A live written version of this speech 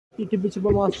YouTube Super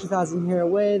Monster 2000 here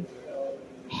with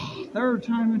third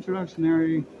time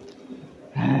introductionary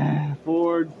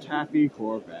Ford Taffy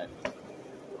Corvette.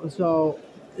 So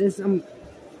this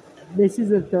is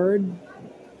the third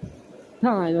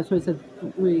time. That's why I said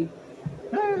 3.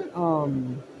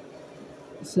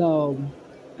 So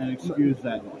And excuse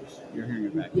that noise. You're hearing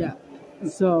it back. yeah.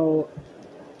 So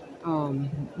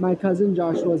my cousin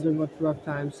Joshua's been with a rough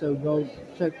time. So go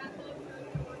check.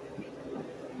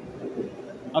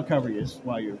 I'll cover you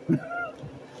while you.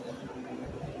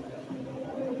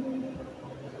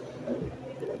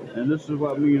 And this is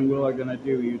what me and Will are gonna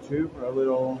do, YouTube, for a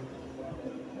little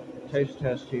taste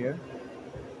test here.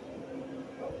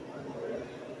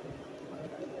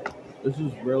 This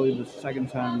is really the second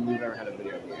time we've ever had a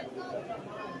video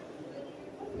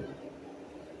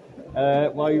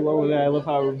here. While you were over there, I love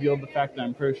how I revealed the fact that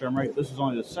I'm pretty sure I'm right. This is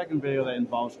only the second video that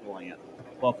involves pulling it.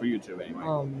 Well, for YouTube anyway.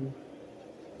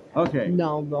 Okay.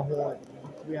 No, the whole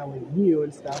with you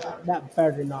and stuff. That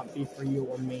better not be for you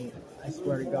or me. I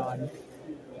swear to God.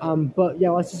 But yeah,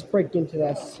 let's just break into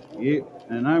this. Yeah,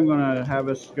 and I'm gonna have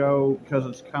us go because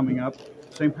it's coming up.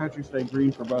 St. Patrick's Day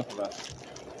green for both of us.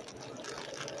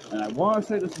 And I want to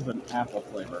say this is an apple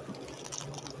flavor.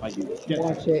 Like you get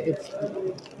Watch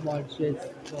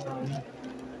it.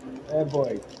 Oh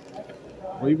boy.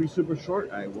 Will you be super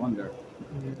short? I wonder.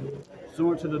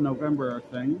 Similar to the November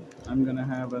thing, I'm gonna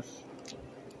have us.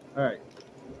 All right.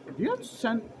 Do you have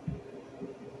scent?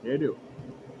 Yeah, I do.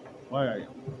 Why are you?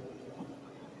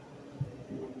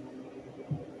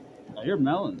 Oh, you're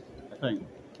melon, I think.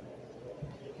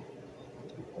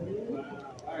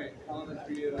 Alright, calling it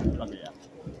for you. Okay, yeah.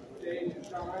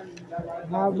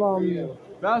 Have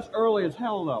That's early as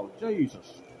hell though.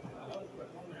 Jesus.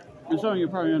 And some of you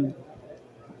probably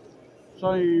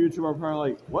some of you YouTube are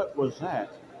probably like, what was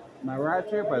that? Am I right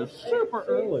here? But it's super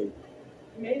early.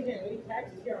 Okay.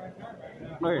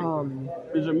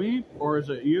 Is it me or is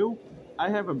it you? I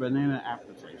have a banana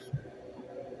aftertaste.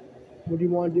 What do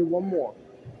you want to do? One more.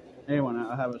 Anyone,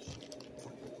 I'll have us.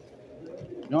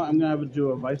 No, I'm gonna have it do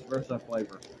a vice versa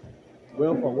flavor.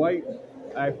 Will for white,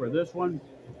 I for this one.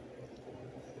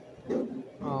 And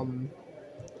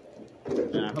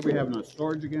I hope we have enough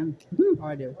storage again.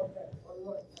 I do.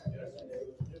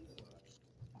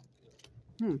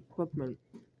 Equipment.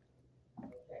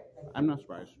 I'm not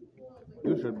surprised.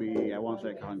 You should be, I want to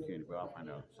say cotton candy, but I'll find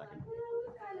out in a second.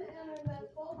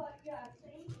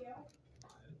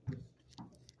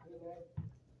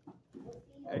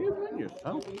 Hey, you're doing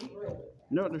yourself.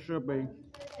 No, there should be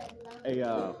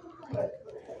a,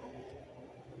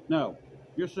 no,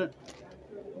 you're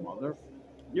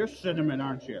you're cinnamon,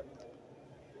 aren't you?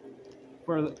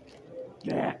 For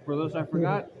those I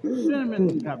forgot,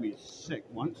 cinnamon got me sick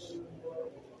once.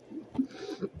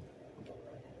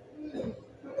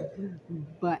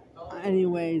 But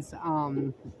anyways,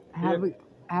 have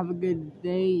a good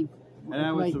day. And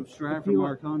I would subscribe for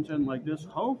more content like this,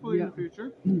 hopefully in the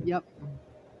future. Yep.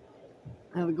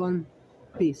 Have a good one.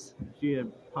 Peace. See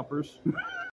you, puppers.